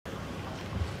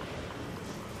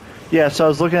Yeah, so I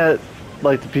was looking at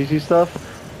like the PC stuff.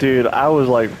 Dude, I was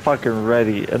like fucking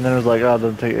ready. And then it was like, oh, it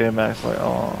doesn't take AMAX. Like,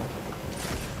 oh.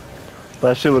 But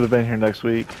that shit would have been here next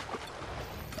week.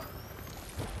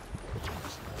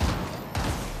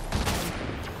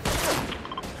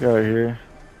 Guy right here.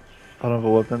 I don't have a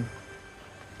weapon.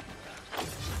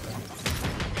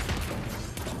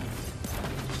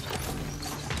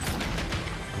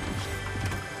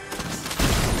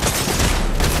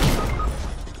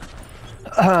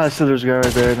 I said there's a guy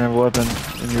right there and I have a weapon,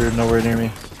 and you're nowhere near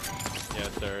me. Yeah,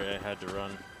 sorry, I had to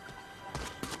run.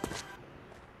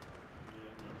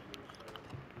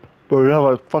 But we have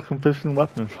like fucking 15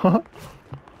 weapons. That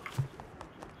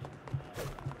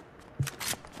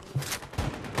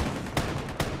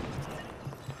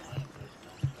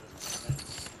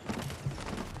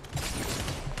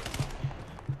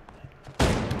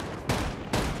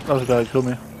was a guy that killed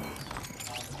me.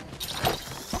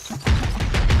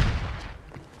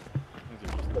 These are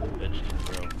just veggies,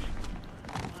 bro.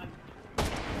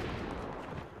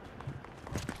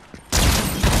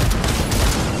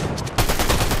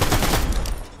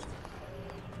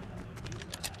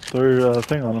 Throw your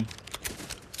thing on him.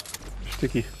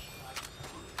 Sticky.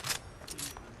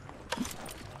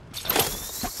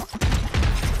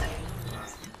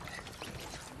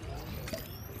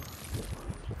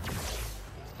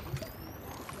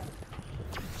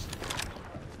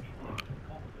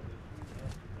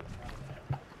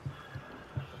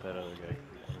 That other guy.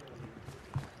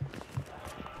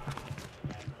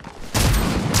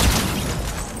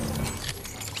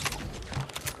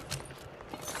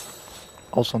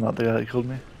 Also not the guy that killed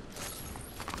me.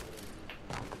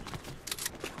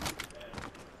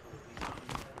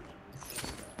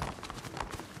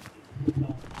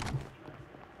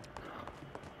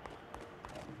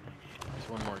 There's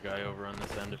one more guy over on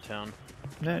this end of town.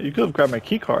 Yeah, you could have grabbed my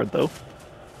key card though.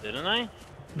 Didn't I?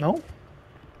 No?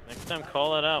 Next time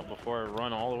call that out before I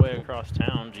run all the way across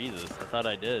town. Jesus, I thought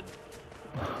I did.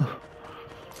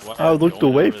 Why I I'm looked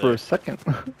going away over for there. a second.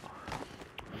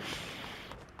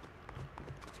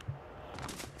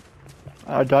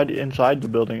 I died inside the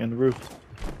building in the roof.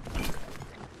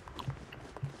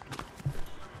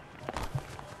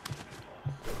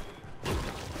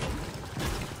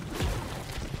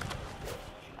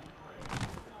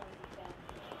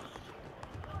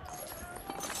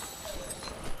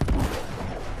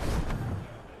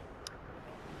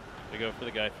 I go for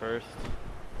the guy first.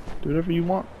 Do whatever you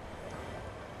want.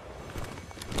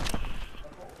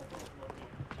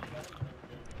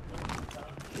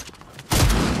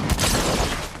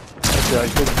 Okay, I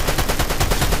killed him.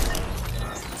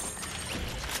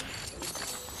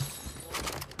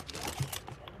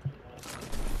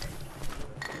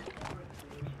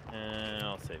 And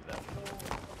I'll save that.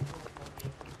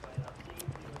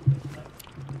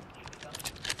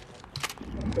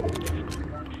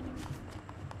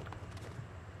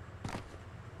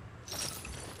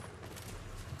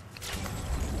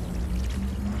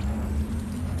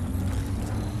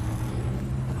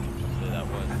 Actually, that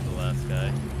was the last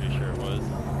guy. Pretty sure it was.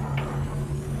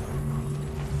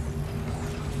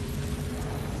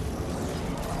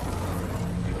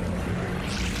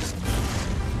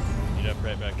 Meet up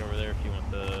right back over there if you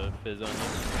want the fizz on you.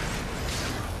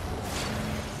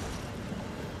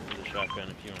 There's a shotgun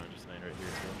if you want to just land right here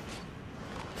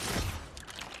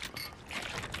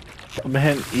too. I'm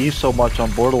hitting E so much on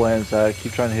Borderlands that I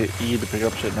keep trying to hit E to pick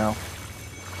up shit now.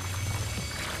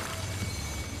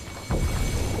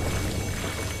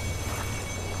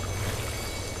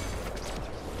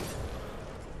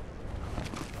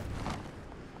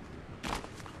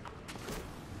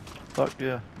 Fuck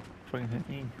yeah. Fucking hit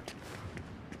E.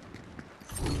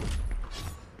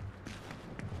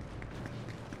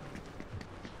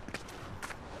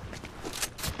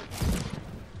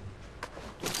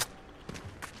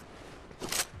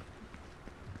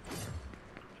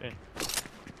 Okay.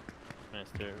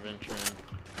 Master adventuring.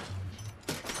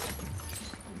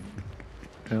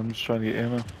 Yeah, I'm just trying to get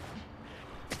ammo.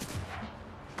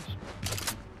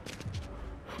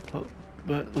 Oh,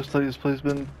 but looks like this place has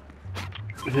been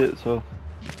hit, so.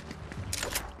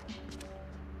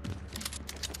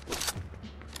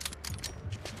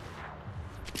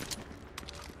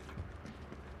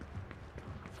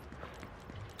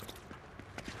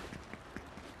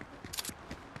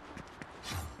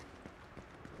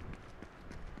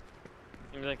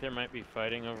 Seems like there might be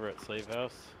fighting over at Slave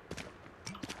House.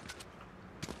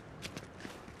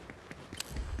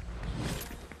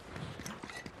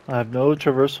 I have no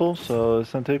traversal, so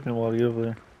it's gonna take me a while to get over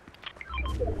there.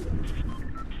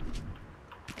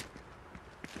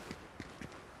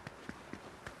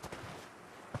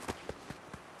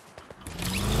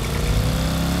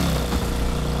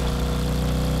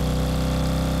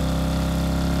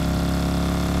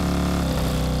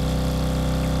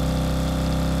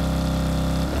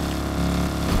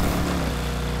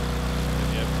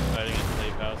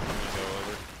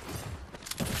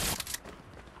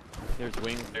 There's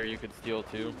wings there you could steal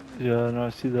too. Yeah, no,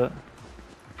 I see that.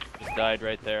 Just died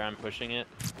right there. I'm pushing it.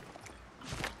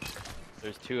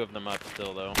 There's 2 of them up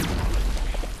still though.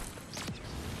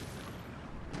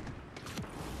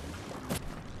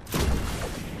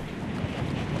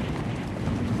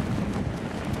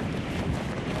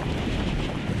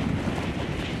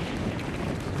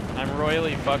 I'm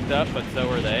royally fucked up, but so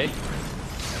are they.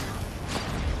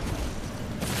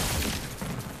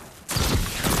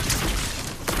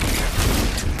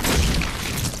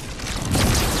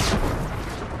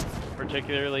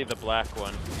 Particularly the black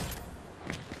one.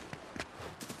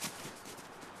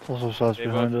 Also shots They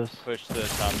behind both us. pushed to the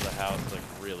top of the house like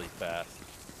really fast.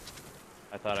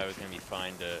 I thought I was gonna be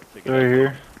fine to get Right up.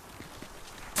 here.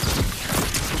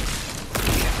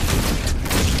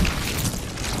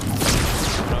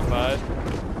 Five.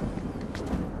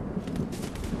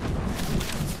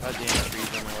 God damn it,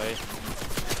 trees in the way.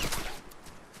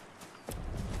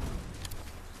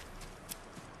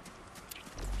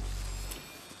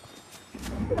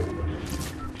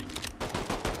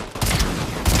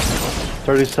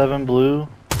 $37 blue.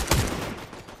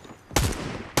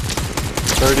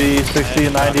 30, 60,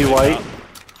 90 white. Out.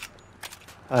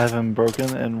 I have him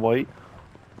broken and white.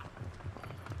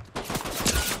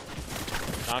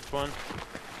 Knocked one.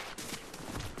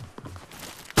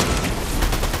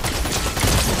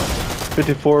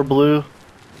 $54 blue.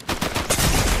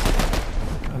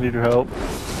 I need your help.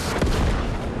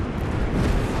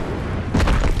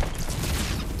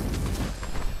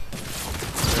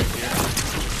 Right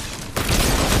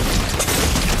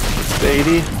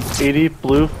here. 80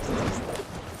 blue.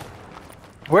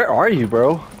 Where are you,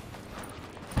 bro?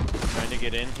 Trying to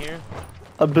get in here.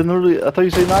 I've been literally, I thought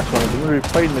you said knocked one. I've been literally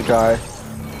fighting the guy.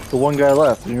 The one guy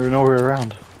left, and you were nowhere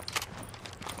around.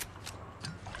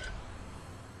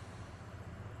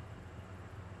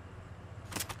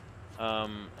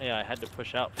 Yeah, I had to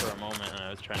push out for a moment and I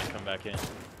was trying to come back in.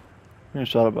 You're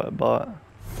shot at by a bot.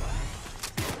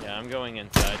 Yeah, I'm going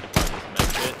inside to find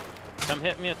this med kit. Come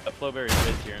hit me at the Flowberry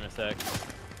Fizz here in a sec.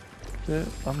 Yeah,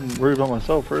 I'm worried about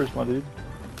myself first, my dude.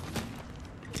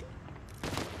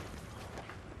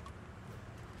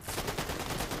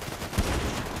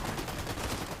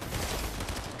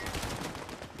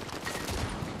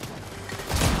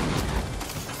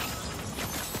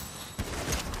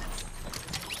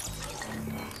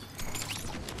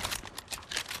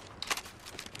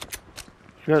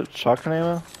 You got shotgun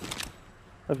ammo? I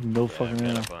have no fucking I've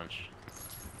ammo. got a bunch.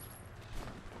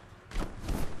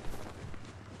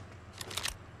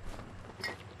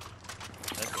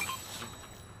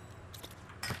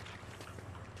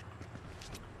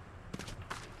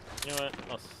 You know what?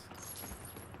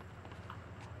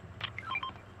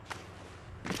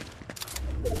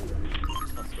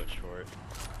 I'll switch for it.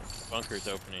 Bunker's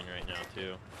opening right now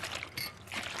too.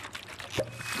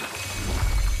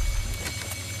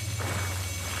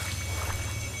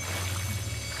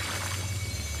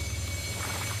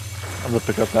 I'm gonna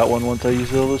pick up that one once I use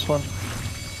this one.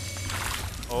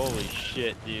 Holy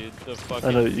shit, dude. The fucking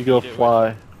I know, you go speed it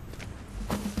fly.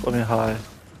 Let me high.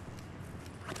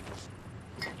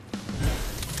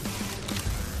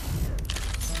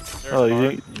 There's Oh,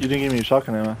 Mark. you didn't give me a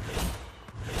shotgun ammo. No,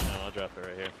 I'll drop it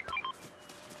right here.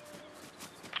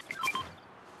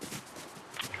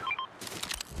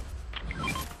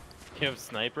 You have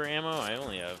sniper ammo? I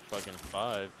only have fucking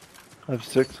 5. I have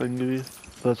 6 I can give you.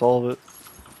 That's all of it.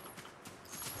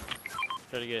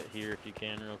 Try to get here if you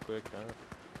can real quick.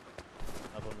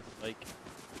 Up on the spike.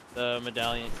 The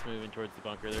medallion's moving towards the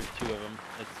bunker. There's 2 of them.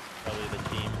 It's probably the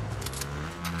team.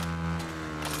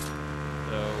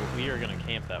 So we are gonna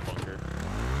camp that bunker.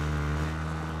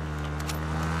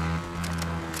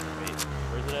 Wait,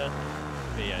 where's it at?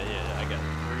 Okay, yeah, I got it.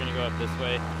 We're gonna go up this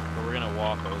way, but we're gonna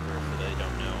walk over so they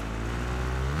don't know.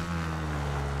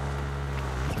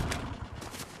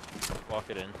 Walk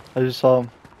it in. I just saw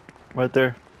him. Right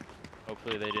there.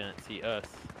 Hopefully they didn't see us.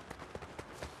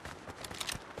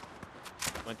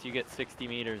 Once you get 60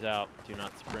 meters out, do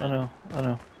not sprint. I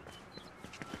know.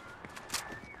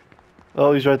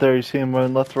 Oh, he's right there. You see him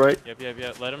running left to right?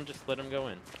 Yep. Let him go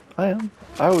in. I am.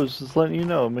 I was just letting you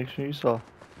know. Make sure you saw.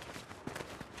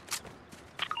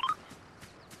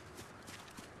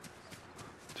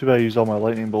 Too bad I used all my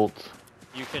lightning bolts.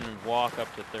 You can walk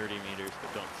up to 30 meters,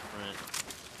 but don't sprint.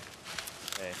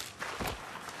 Okay.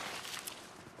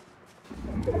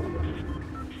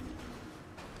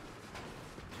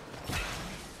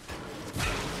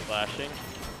 Flashing.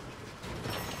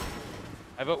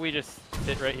 How about we just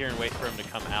sit right here and wait for him to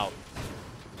come out?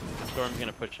 The storm's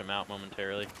gonna push him out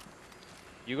momentarily.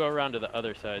 You go around to the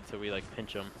other side so we like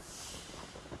pinch him.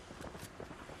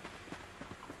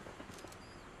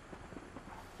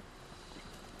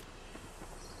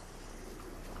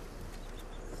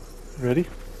 Ready?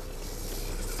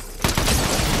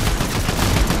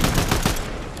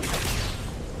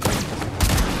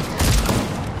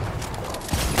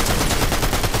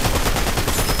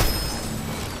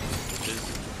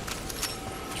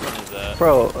 Which one is that?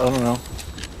 Bro, I don't know.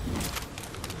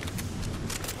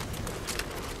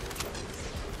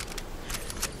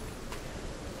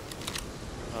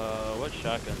 What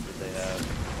shotguns did they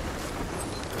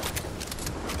have?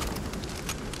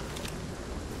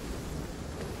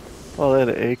 Oh, they had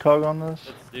an ACOG on this?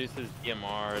 That's Zeus's DMR,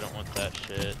 I don't want that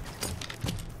shit.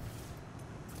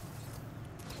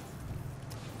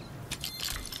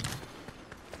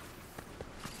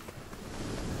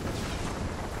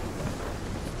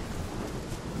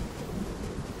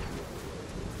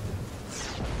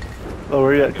 Oh,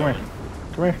 where you at? Come here.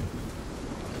 Come here.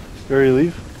 You already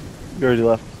leave? You already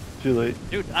left. Too late.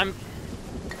 Dude,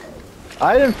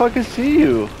 I didn't fucking see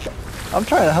you. I'm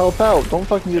trying to help out. Don't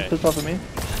fucking get Okay. pissed off at me.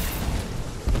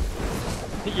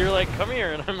 You're like, come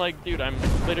here, and I'm like, dude, I'm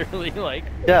literally like,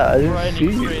 Yeah, I didn't running see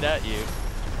you. straight at you.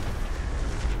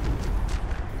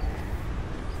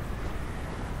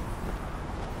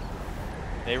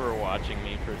 They were watching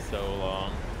me for so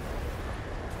long.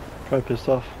 Probably pissed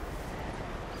off.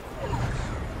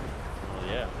 Oh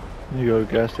yeah. You go to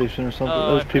a gas station or something.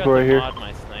 Oh, There's I people forgot right to here. mod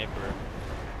my sniper.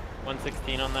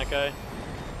 116 on that guy.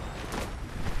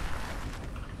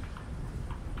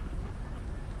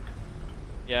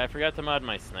 Yeah, I forgot to mod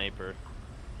my sniper.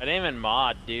 I didn't even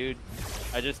mod, dude.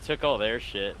 I just took all their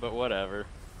shit, but whatever.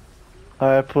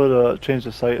 I put change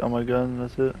the sight on my gun.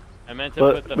 That's it. I meant to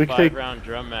But put the we can take- 5-round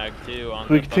drum mag too on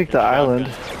we the can take fucking the island.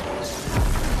 shotgun.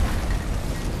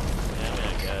 Yeah, I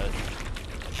mean, I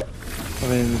guess. I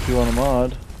mean, if you want a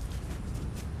mod.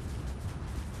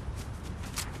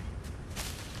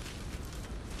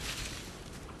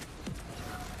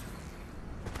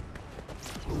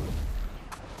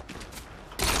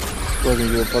 We're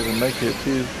gonna get a fucking med kit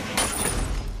too.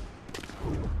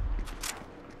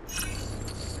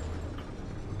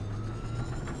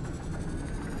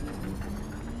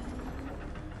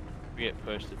 If we get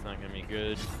pushed, it's not gonna be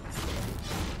good.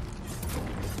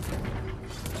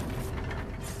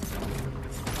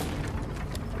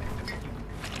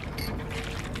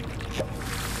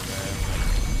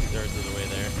 Two-thirds of the way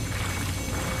there.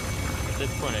 At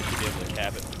this point, I should be able to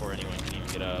cap it before anyone can even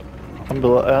get up. I'm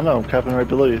below. I know. I'm capping right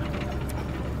below you.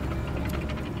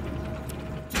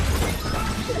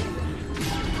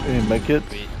 Any med kits?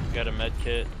 Sweet. Got a med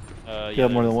kit. You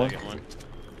have more there's than a one? second one.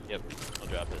 Yep. I'll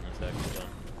drop it in a second. Done.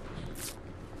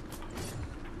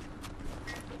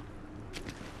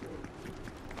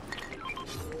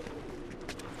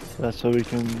 That's so we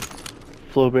can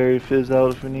flowberry fizz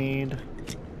out if we need.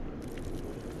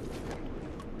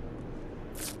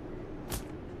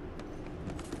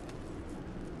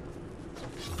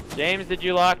 James, did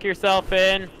you lock yourself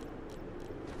in?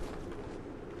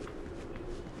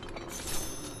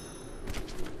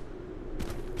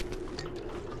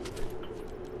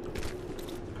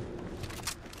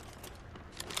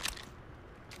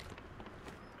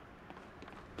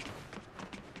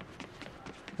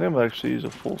 I think I'm gonna actually use a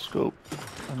full scope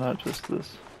and not just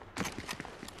this.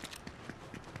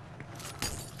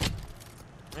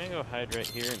 I'm gonna go hide right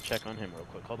here and check on him real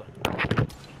quick. Hold on.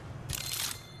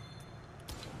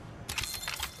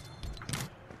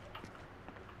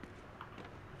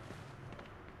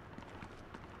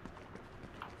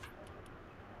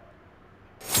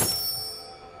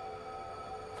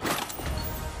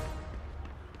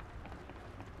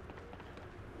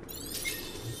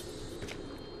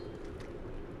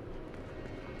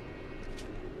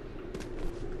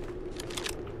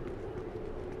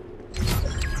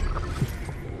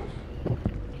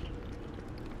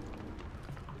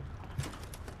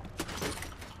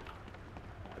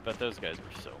 I bet those guys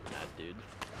were so mad, dude.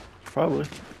 Probably.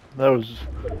 That was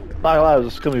not gonna lie, it was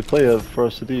a scummy play for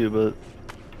us to do, but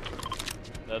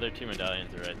The other two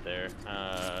medallions are right there.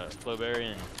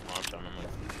 Flowberry and launch on them was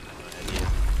my idea.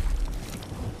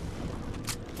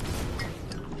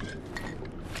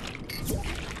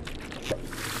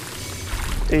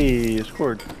 hey, it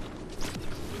scored.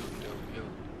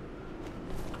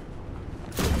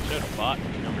 Showed a bot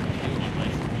number 2 on my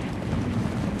screen.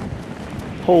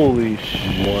 Holy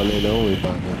shit! One and only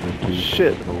by number 2.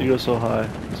 Shit, you go so high.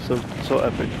 So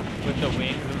epic. With the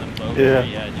wings and the Flowberry, Yeah.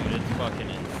 yeah, dude, it's fucking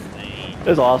insane.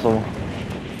 It's awesome.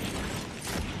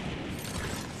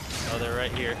 Oh, they're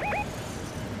right here.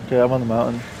 Okay, I'm on the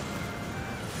mountain.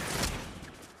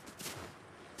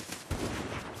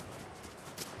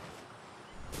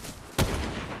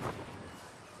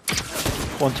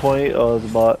 $120. Oh, there's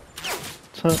a bot.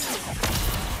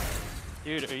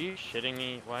 Dude, are you shitting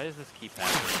me? Why does this keep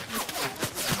happening?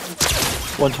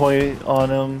 120 on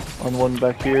him, on the one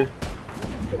back here.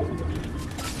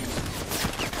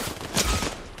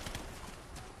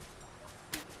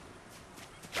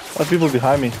 There are people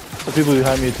behind me. There are people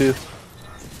behind me too.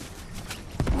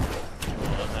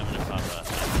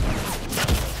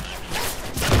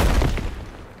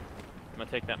 I'm gonna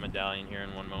take that medallion here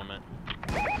in one moment.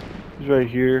 He's right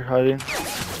here, hiding.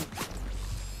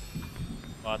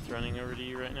 Bot's running over to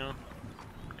you right now.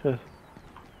 Okay.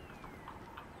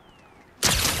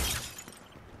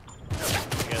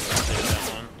 I guess I'll take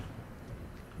that one.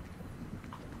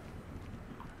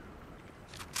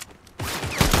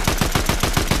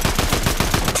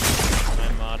 My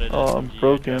modded Oh, I'm SMG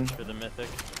broken. just for the mythic.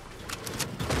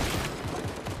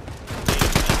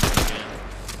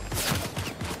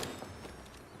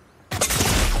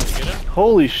 Did you get him?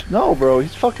 Holy no, bro,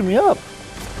 he's fucking me up.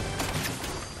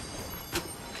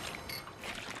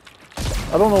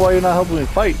 I don't know why you're not helping me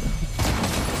fight.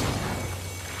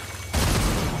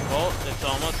 Well, it's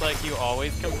almost like you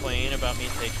always complain about me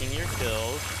taking your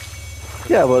kills.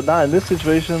 Yeah, but not in this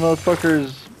situation,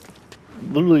 motherfucker's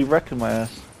literally wrecking my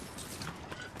ass.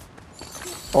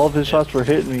 All of his shots were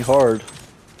hitting me hard.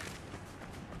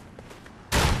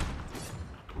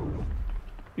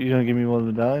 You gonna give me one of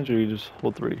the medallions, or you just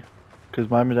hold 3? Because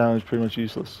my medallion is pretty much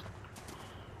useless.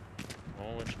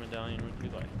 Well, which medallion would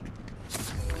you like?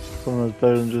 Something that's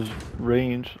better than just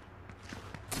range.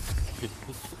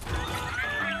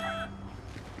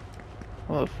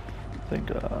 Oh, thank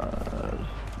God.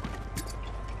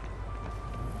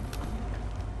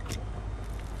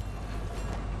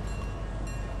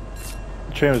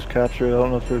 The train was captured. I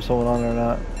don't know if there's someone on there or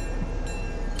not.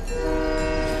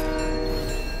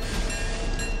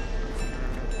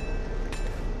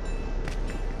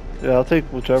 Yeah, I'll take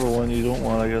whichever one you don't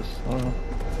want, I guess. I don't know.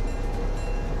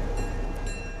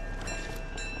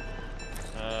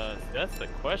 That's the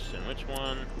question. Which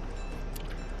one?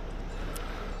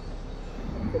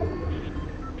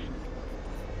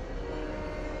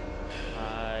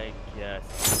 I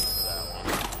guess that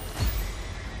one.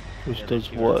 Which Yeah, does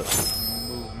the what?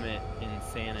 Movement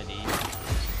insanity.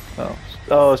 Oh,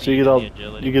 oh, so you get all Speed and the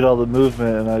agility. you get all the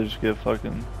movement, and I just get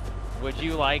fucking. Would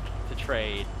you like to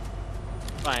trade?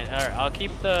 Fine. All right. I'll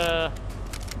keep the.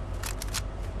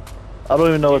 I don't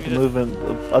even know what Give the me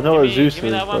movement. I know what Zeus give me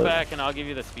is, that one but back, and I'll give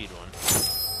you the speed one.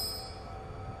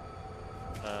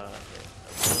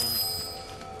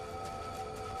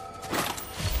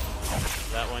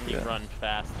 That one you Yeah. run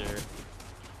faster.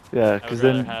 yeah, I would because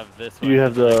rather then have this one. you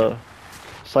have 'cause then I the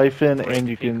siphon, break and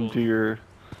you can people's- do your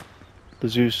the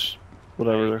Zeus,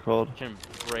 whatever Right. they're called. can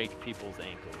break people's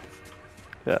ankles.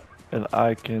 Yeah, and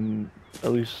I can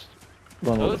at least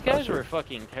run a little Those bit guys faster. were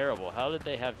fucking terrible. How did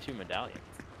they have 2 medallions?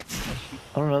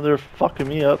 I don't know. They're fucking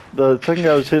me up. The second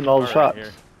guy was hitting all the Right shots.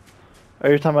 here.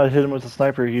 Every time I hit him with a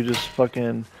sniper, he just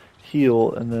fucking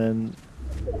heal and then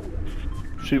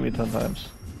shoot me 10 times.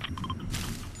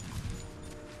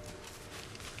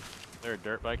 Is there a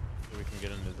dirt bike so we can get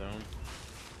in the zone?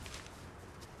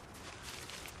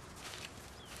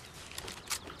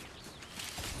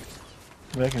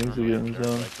 I mean, I can easily get in the Dirt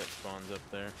zone. bike that spawns up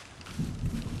there.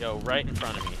 Yo, right in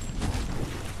front of me.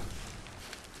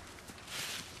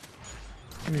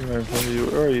 What do you mean right in front of you?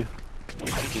 Where are you?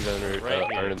 He's under, Right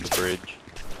here. under the bridge.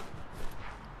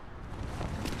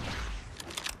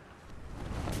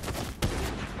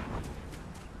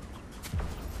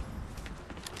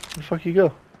 Where the fuck you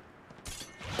go?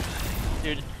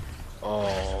 Dude,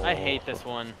 Oh. I hate this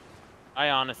one. I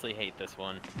honestly hate this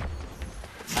one.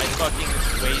 I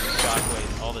fucking waste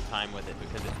shockwaves all the time with it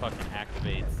because it fucking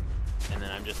activates, and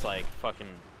then I'm just like fucking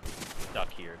stuck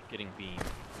here, getting beamed.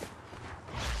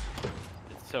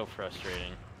 It's so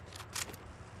frustrating.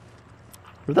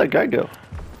 Where'd that guy go?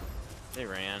 They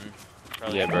ran.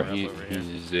 Probably Yeah, bro, far up over here.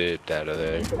 he zipped out of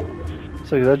there.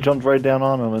 It's like that jumped right down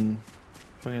on him and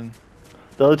fucking.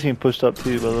 The other team pushed up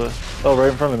too, by the way. Oh,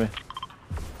 right in front of me.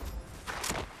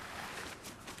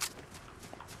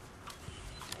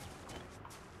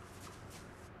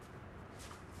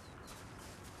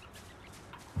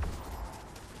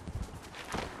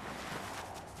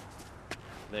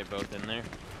 They both in there.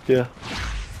 Yeah.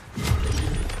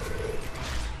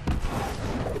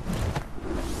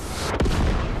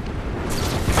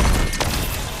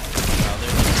 Wow,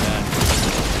 they're bad.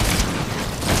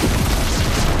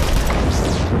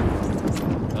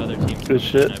 The other team's Good coming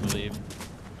shit. in, I believe.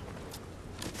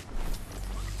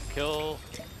 Kill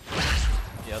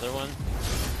the other one.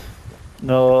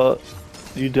 No,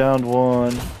 you downed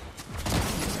one.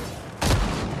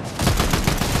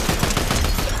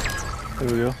 There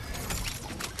we go.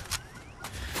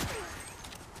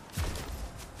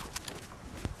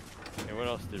 Okay, what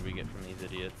else did we get from these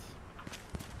idiots?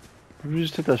 Where did you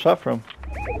just take that shot from?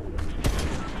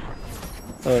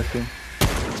 Oh, I see.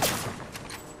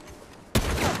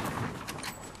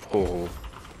 Oh.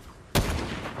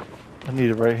 I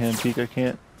need a right hand peek. I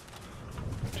can't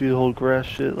do the whole grass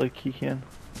shit like he can.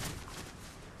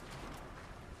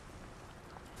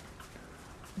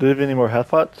 Do they have any more half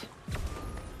pots?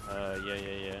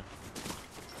 Yeah.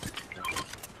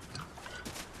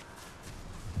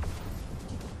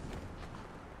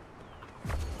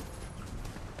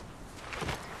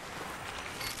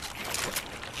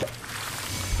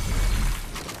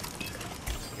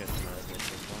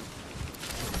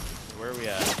 Where are we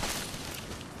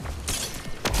at?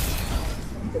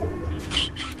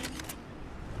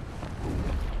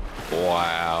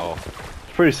 Wow.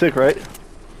 It's pretty sick, right?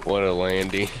 What a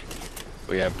landing.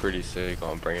 We got pretty sick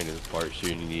on Brandon's part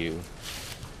shooting you.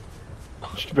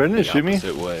 Brandon didn't shoot me.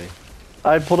 Opposite way.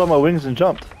 I pulled out my wings and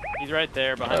jumped. He's right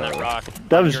there behind that rock.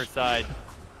 That on was- your side.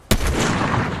 His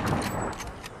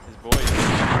boys.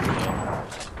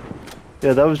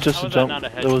 Yeah, that was just How a was that jump. not a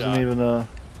That wasn't headshot? even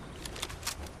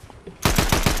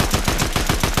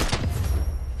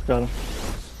Got him.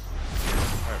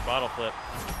 Alright, bottle flip.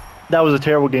 That was a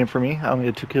terrible game for me. I only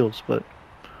had 2 kills, but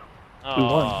we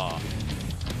won.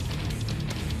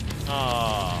 Oh.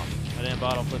 I didn't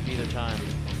bottle flip either time.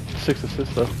 6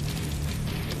 assists though.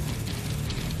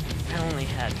 I only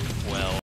had 12.